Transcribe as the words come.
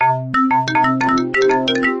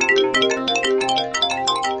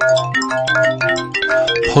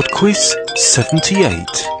PodQuiz 78.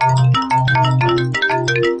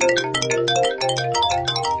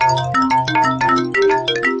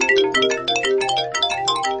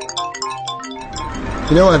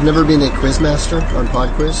 You know, I've never been a quizmaster on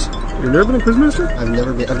PodQuiz. You've never been a quizmaster? I've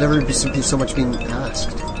never been so much being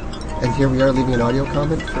asked. And here we are leaving an audio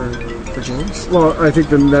comment for James. Well, I think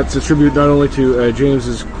then that's a tribute not only to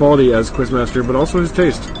James's quality as quizmaster, but also his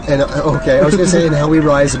taste. And okay, I was going to say, and how we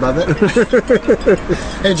rise above it.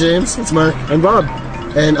 Hey James, it's Mark. And Bob.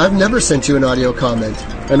 And I've never sent you an audio comment.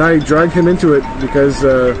 And I dragged him into it because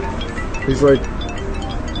he's like,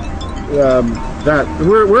 that.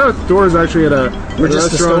 We're outdoors actually at a We're just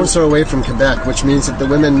a restaurant. stone's throw away from Quebec, which means that the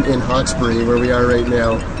women in Hawkesbury, where we are right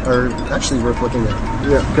now, are actually worth looking at.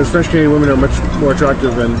 Yeah, because French Canadian women are much more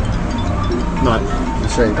attractive than not.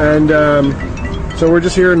 That's right. And so we're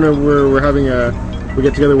just here, and we're having we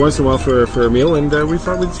get together once in a while for a meal, and we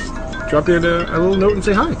thought we'd drop you a little note and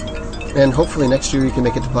say hi. And hopefully next year you can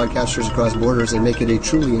make it to Podcasters Across Borders and make it a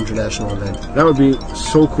truly international event. That would be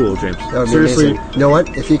so cool, James. That would be seriously amazing. You know what?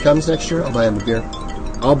 If he comes next year, I'll buy him a beer.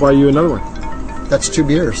 I'll buy you another one. That's 2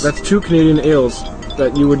 beers. That's 2 Canadian ales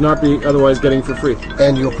that you would not be otherwise getting for free.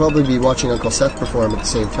 And you'll probably be watching Uncle Seth perform at the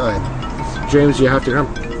same time. James, you have to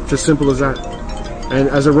come. It's as simple as that. And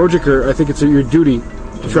as a roadjicker, I think it's your duty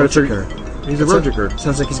to try to figure. He's a roadjicker.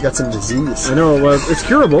 Sounds like he's got some disease. I know. Well, it's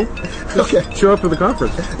curable. Okay. Show up at the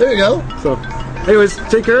conference. There you go. So, anyways,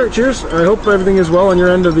 take care. Cheers. I hope everything is well on your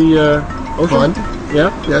end of the ocean. Pond. Yeah.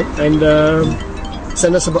 Yeah. And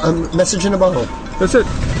send us a message in a bottle. That's it.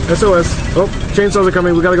 SOS. Oh, chainsaws are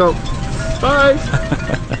coming. We gotta go. Bye.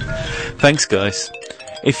 Thanks, guys.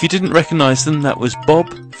 If you didn't recognise them, that was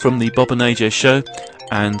Bob from the Bob and AJ Show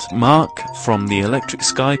and Mark from the Electric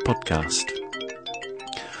Sky podcast.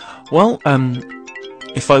 Well,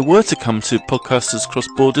 if I were to come to Podcasters Cross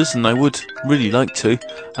Borders, and I would really like to,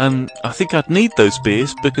 I think I'd need those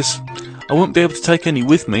beers because I wouldn't be able to take any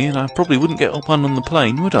with me, and I probably wouldn't get up on the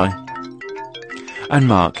plane, would I? And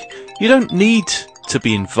Mark, you don't need to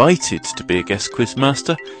be invited to be a guest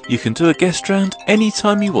quizmaster. You can do a guest round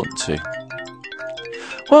anytime you want to.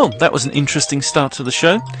 Well, that was an interesting start to the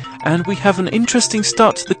show, and we have an interesting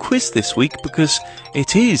start to the quiz this week because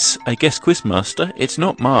it is a guest quizmaster. It's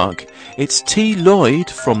not Mark. It's T. Lloyd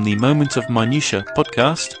from the Moment of Minutia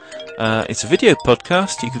podcast. It's a video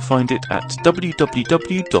podcast. You can find it at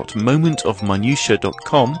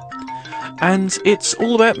www.momentofminutia.com, and it's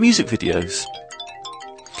all about music videos.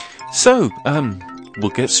 So,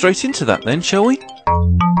 we'll get straight into that then, shall we?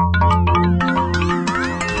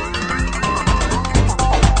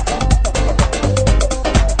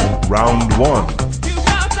 Round 1.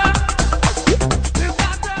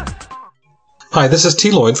 Hi, this is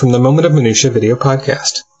T. Lloyd from the Moment of Minutia video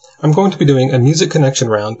podcast. I'm going to be doing a music connection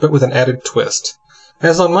round, but with an added twist.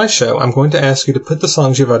 As on my show, I'm going to ask you to put the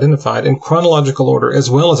songs you've identified in chronological order as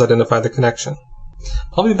well as identify the connection.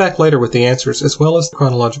 I'll be back later with the answers as well as the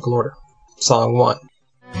chronological order. Song 1.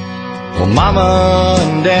 Well, Mama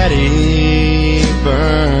and Daddy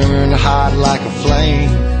burned hot like a flame,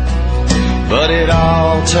 but it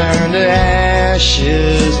all turned to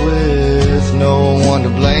ashes with no one to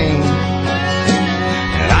blame.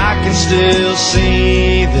 And I can still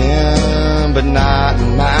see them, but not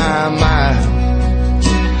in my mind.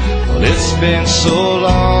 Well, it's been so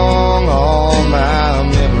long, all my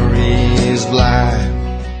memories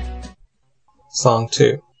blind. Song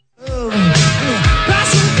 2.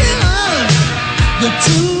 The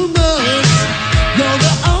two birds, you're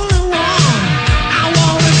the only one I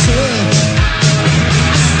wanna touch.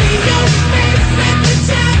 I see your face at the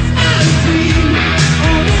top I see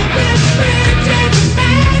on the best bridge and the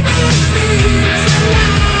magazines. A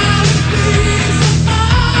lot of things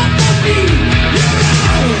are for me. You're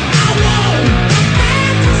all I want,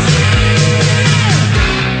 fantasy.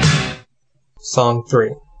 Song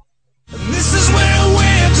 3. This is where I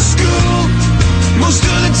went to school. Most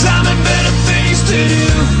of the time I better things to do.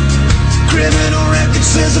 Criminal record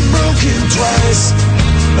says I've broken twice.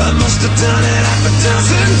 I must have done it half a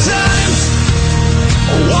dozen times.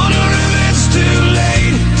 I wonder if it's too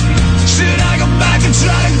late. Should I go back and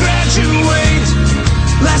try to graduate?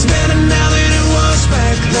 Life's better now than it was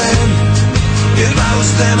back then. If I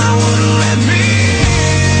was them, I wouldn't let me in.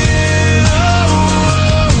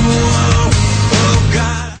 Oh,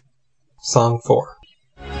 God. Song 4.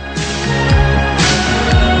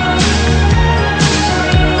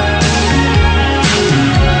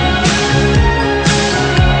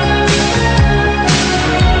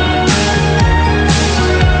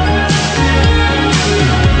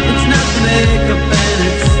 It's not the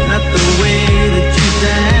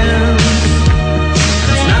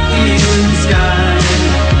moon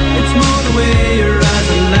sky.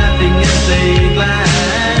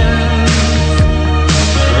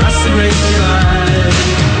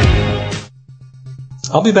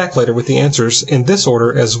 I'll be back later with the answers in this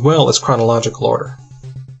order as well as chronological order.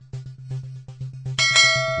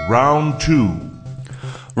 Round 2.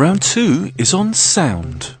 Round 2 is on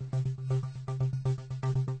sound.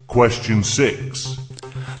 Question 6.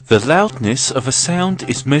 The loudness of a sound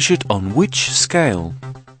is measured on which scale?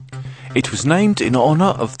 It was named in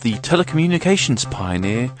honour of the telecommunications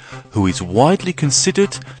pioneer who is widely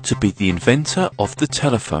considered to be the inventor of the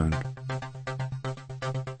telephone.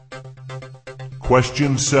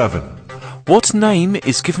 Question 7. What name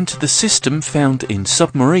is given to the system found in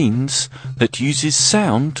submarines that uses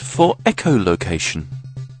sound for echolocation?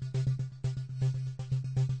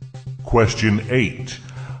 Question 8.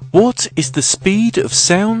 What is the speed of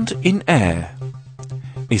sound in air?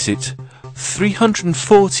 Is it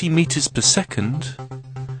 340 meters per second,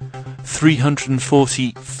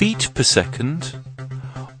 340 feet per second,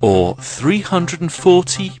 or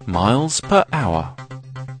 340 miles per hour?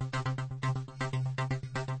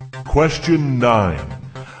 Question 9.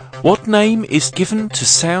 What name is given to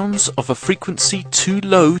sounds of a frequency too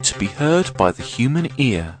low to be heard by the human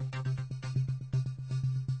ear?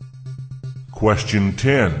 Question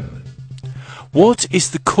 10. What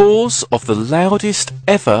is the cause of the loudest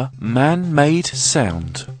ever man-made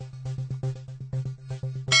sound?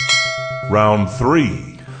 Round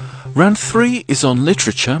 3. Round 3 is on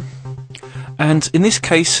literature, and in this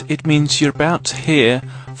case it means you're about to hear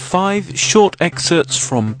 5 short excerpts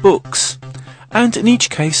from books, and in each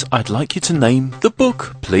case I'd like you to name the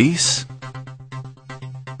book, please.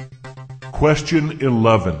 Question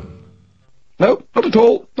 11. No, not at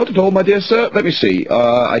all. Not at all, my dear sir. Let me see.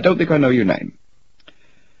 I don't think I know your name.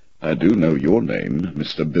 I do know your name,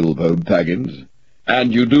 Mr. Bilbo Baggins.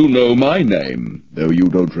 And you do know my name, though you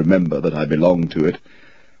don't remember that I belong to it.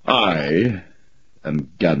 I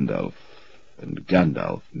am Gandalf, and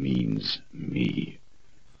Gandalf means me.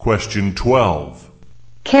 Question 12.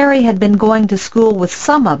 Carrie had been going to school with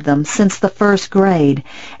some of them since the first grade,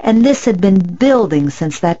 and this had been building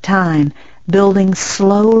since that time, building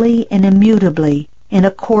slowly and immutably, in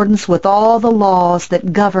accordance with all the laws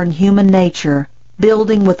that govern human nature,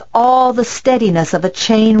 building with all the steadiness of a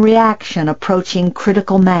chain reaction approaching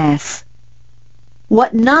critical mass.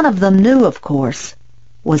 What none of them knew, of course,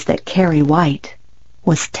 was that Carrie White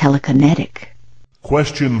was telekinetic.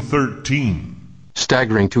 Question 13.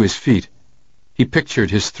 Staggering to his feet, he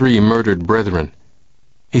pictured his 3 murdered brethren.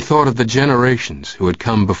 He thought of the generations who had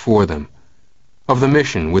come before them, of the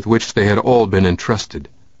mission with which they had all been entrusted.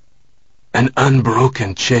 An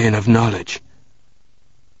unbroken chain of knowledge.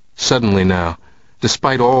 Suddenly now,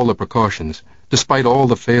 despite all the precautions, despite all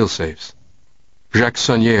the fail-safes, Jacques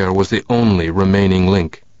Saunière was the only remaining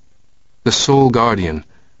link, the sole guardian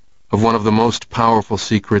of one of the most powerful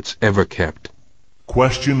secrets ever kept.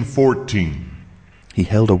 Question 14. He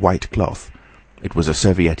held a white cloth, it was a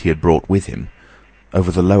serviette he had brought with him,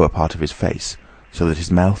 over the lower part of his face, so that his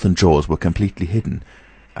mouth and jaws were completely hidden,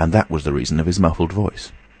 and that was the reason of his muffled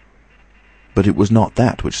voice. But it was not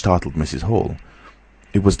that which startled Mrs. Hall.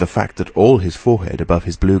 It was the fact that all his forehead above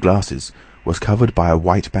his blue glasses was covered by a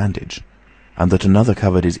white bandage, and that another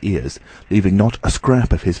covered his ears, leaving not a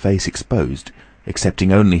scrap of his face exposed,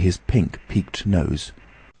 excepting only his pink, peaked nose.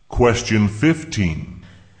 Question 15.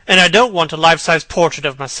 And I don't want a life-size portrait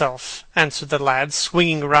of myself, answered the lad,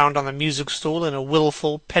 swinging around on the music-stool in a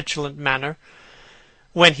wilful, petulant manner.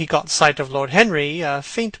 When he got sight of Lord Henry, a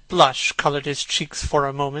faint blush coloured his cheeks for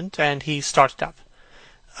a moment, and he started up.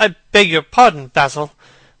 I beg your pardon, Basil,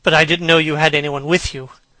 but I didn't know you had anyone with you.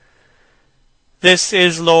 This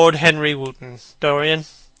is Lord Henry Wotton, Dorian,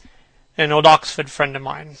 an old Oxford friend of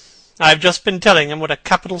mine. I've just been telling him what a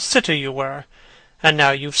capital sitter you were, and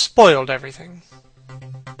now you've spoiled everything.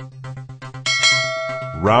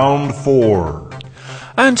 Round 4.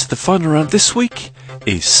 And the final round this week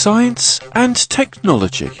is Science and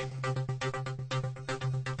Technology.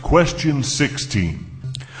 Question 16.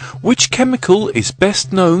 Which chemical is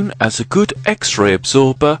best known as a good X-ray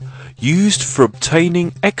absorber used for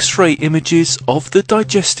obtaining X-ray images of the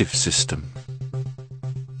digestive system?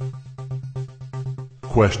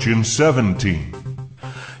 Question 17.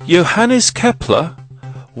 Johannes Kepler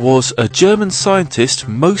was a German scientist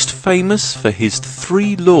most famous for his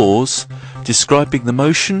 3 laws describing the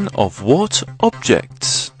motion of what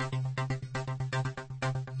objects?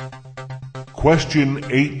 Question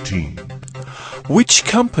 18. Which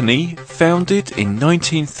company, founded in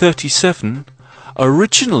 1937,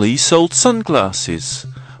 originally sold sunglasses,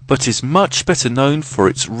 but is much better known for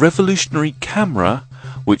its revolutionary camera,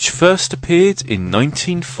 which first appeared in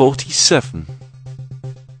 1947?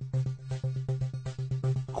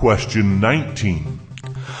 Question 19.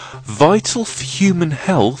 Vital for human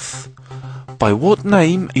health, By what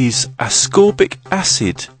name is ascorbic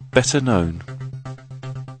acid better known?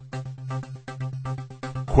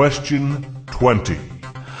 Question 20.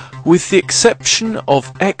 With the exception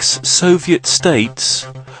of ex-Soviet states,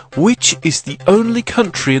 which is the only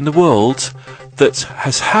country in the world that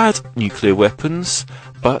has had nuclear weapons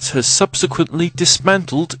but has subsequently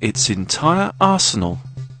dismantled its entire arsenal?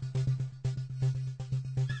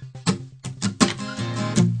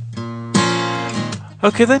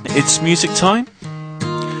 Okay then, it's music time.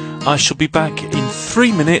 I shall be back in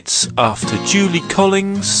 3 minutes after Julie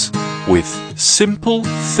Collins with Simple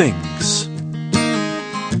Things.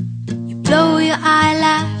 You blow your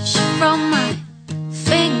eyelash from my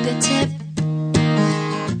fingertip.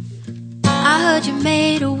 I heard you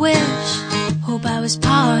made a wish, hope I was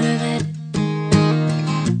part of it.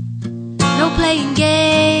 No playing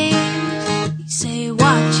games, you say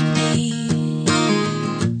what you mean.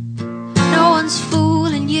 No one's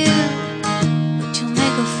fooling you, but you'll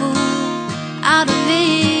make a fool out of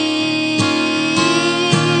me.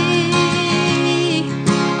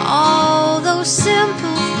 All those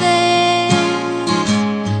simple things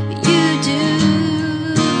you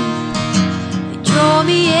do, they draw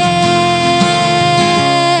me in.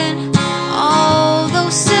 All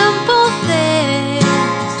those simple things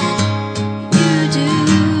you do,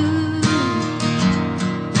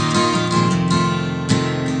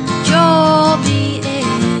 draw me in.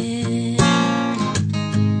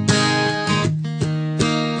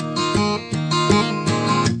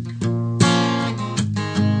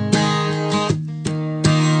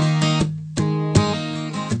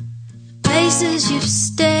 Places you've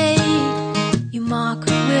stayed, you mark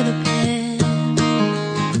with a pen.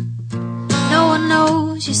 No one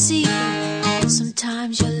knows your secret,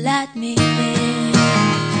 sometimes you let me in.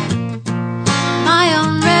 My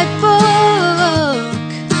own red book,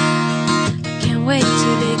 I can't wait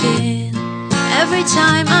to begin. Every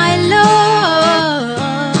time I look,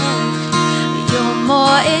 you're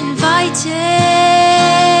more inviting.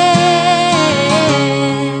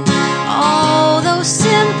 All those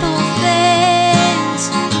simple things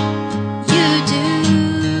you do,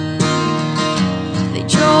 they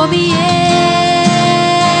draw me in.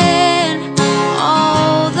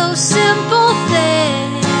 All those simple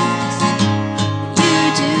things you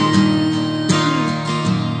do,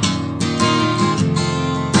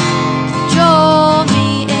 draw me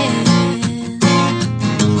in.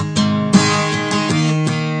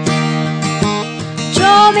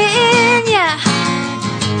 Draw me in, yeah.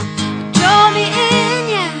 Draw me in,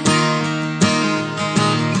 yeah.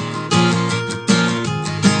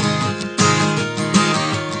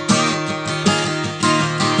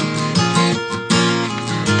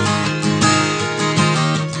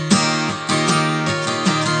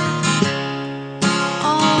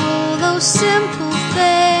 All those simple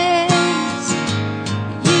things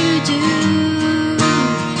you do,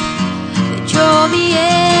 they draw me in.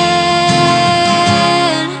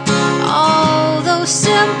 All those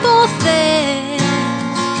simple things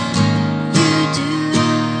you do,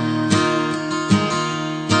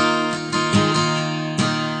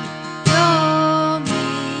 draw me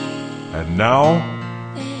And now,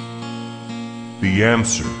 the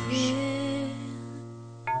answers.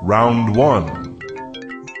 Round 1.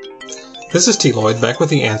 This is T. Lloyd back with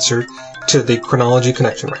the answer to the chronology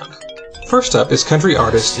connection round. First up is country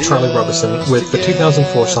artist Charlie Robison with the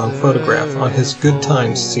 2004 song Photograph on his Good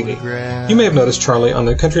Times CD. You may have noticed Charlie on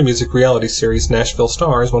the country music reality series Nashville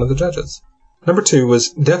Star as one of the judges. Number 2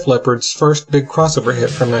 was Def Leppard's first big crossover hit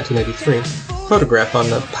from 1983, Photograph on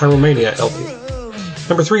the Pyromania LP.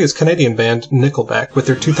 Number 3 is Canadian band Nickelback with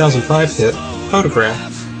their 2005 hit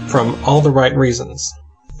Photograph from All the Right Reasons.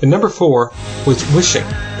 And number 4 was Wishing,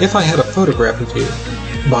 If I Had a Photograph of You,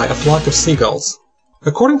 by A Flock of Seagulls.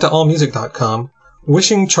 According to AllMusic.com,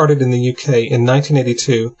 Wishing charted in the UK in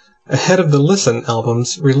 1982 ahead of the Listen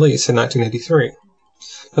album's release in 1983.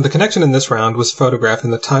 Now, the connection in this round was Photograph in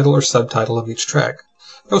the title or subtitle of each track.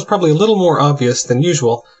 That was probably a little more obvious than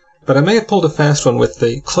usual, but I may have pulled a fast one with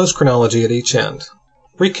the close chronology at each end.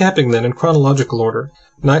 Recapping then in chronological order,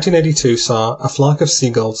 1982 saw A Flock of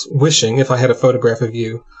Seagulls' Wishing, If I Had a Photograph of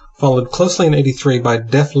You, followed closely in 83 by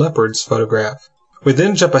Def Leppard's Photograph. We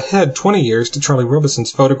then jump ahead 20 years to Charlie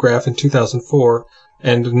Robison's Photograph in 2004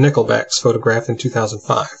 and Nickelback's Photograph in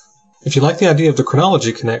 2005. If you like the idea of the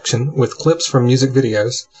chronology connection with clips from music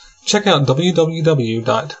videos, check out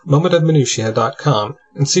www.momentofminutia.com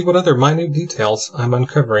and see what other minute details I'm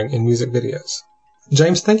uncovering in music videos.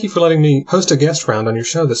 James, thank you for letting me host a guest round on your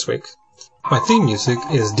show this week. My theme music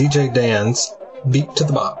is DJ Dan's Beat to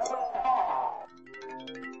the Bop.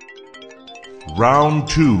 Round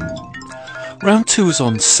 2. Round 2 is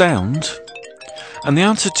on sound. And the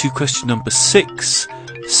answer to question number 6,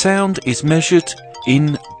 sound is measured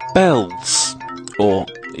in bells, or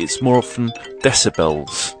it's more often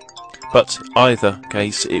decibels. But either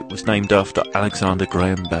case, it was named after Alexander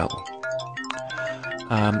Graham Bell.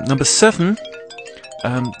 Number 7,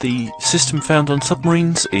 the system found on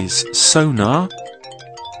submarines is sonar.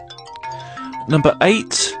 Number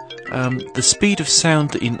 8, the speed of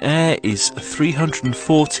sound in air is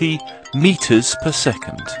 340 metres per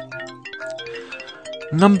second.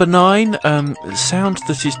 Number 9, sound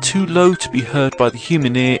that is too low to be heard by the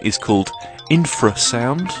human ear is called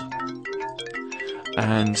infrasound.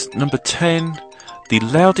 And number 10, the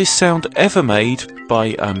loudest sound ever made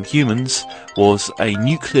by humans was a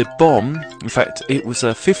nuclear bomb. In fact, it was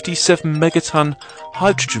a 57 megaton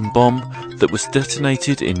hydrogen bomb that was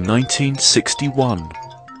detonated in 1961.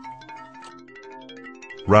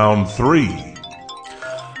 Round 3.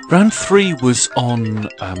 Round 3 was on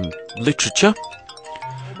literature,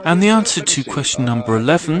 and the answer to question number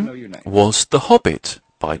 11 was The Hobbit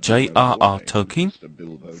by J.R.R. Tolkien.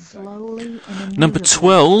 Number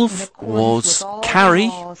 12 was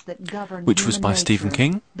Carrie, which was by Stephen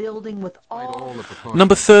King.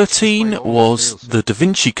 Number 13 was The Da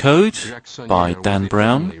Vinci Code by Dan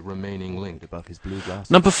Brown.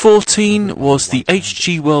 Number 14 was the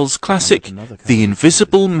H.G. Wells classic The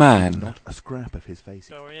Invisible Man.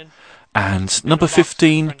 And number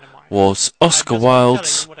 15 was Oscar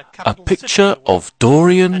Wilde's A Picture of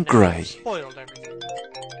Dorian Gray.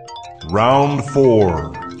 Round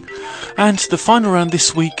 4. And the final round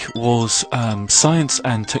this week was science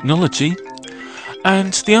and technology.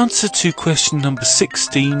 And the answer to question number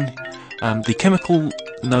 16, the chemical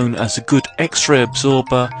known as a good X-ray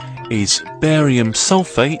absorber is barium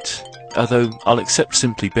sulfate, although I'll accept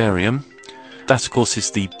simply barium. That, of course,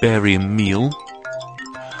 is the barium meal.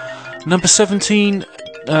 Number 17,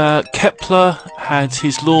 Kepler had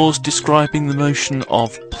his laws describing the motion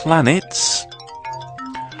of planets.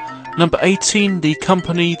 Number 18, the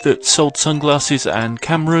company that sold sunglasses and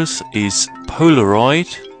cameras is Polaroid.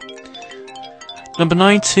 Number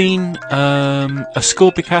 19,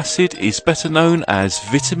 ascorbic acid is better known as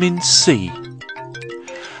vitamin C.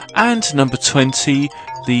 And number 20,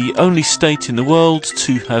 the only state in the world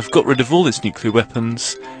to have got rid of all its nuclear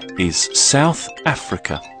weapons is South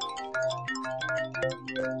Africa.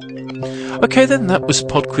 Okay then, that was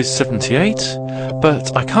PodQuiz 78,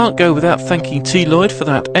 but I can't go without thanking T. Lloyd for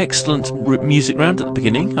that excellent music round at the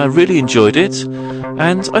beginning. I really enjoyed it,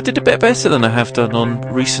 and I did a bit better than I have done on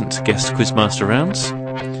recent guest Quizmaster rounds.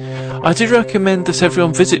 I do recommend that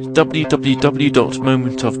everyone visit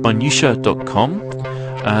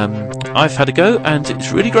www.momentofminutia.com. I've had a go, and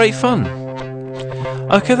it's really great fun.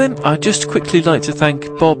 Okay then, I'd just quickly like to thank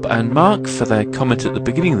Bob and Mark for their comment at the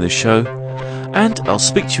beginning of the show, and I'll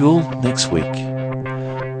speak to you all next week.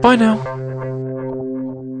 Bye now.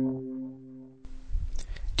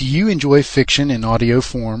 Do you enjoy fiction in audio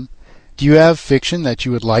form? Do you have fiction that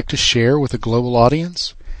you would like to share with a global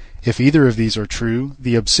audience? If either of these are true,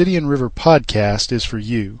 the Obsidian River podcast is for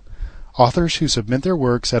you. Authors who submit their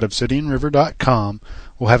works at obsidianriver.com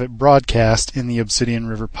will have it broadcast in the Obsidian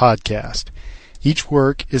River podcast. Each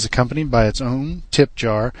work is accompanied by its own tip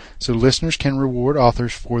jar, so listeners can reward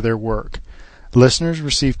authors for their work. Listeners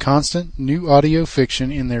receive constant new audio fiction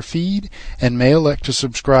in their feed and may elect to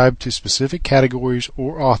subscribe to specific categories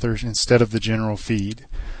or authors instead of the general feed.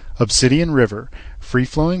 Obsidian River,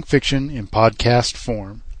 free-flowing fiction in podcast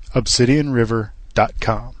form.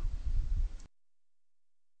 obsidianriver.com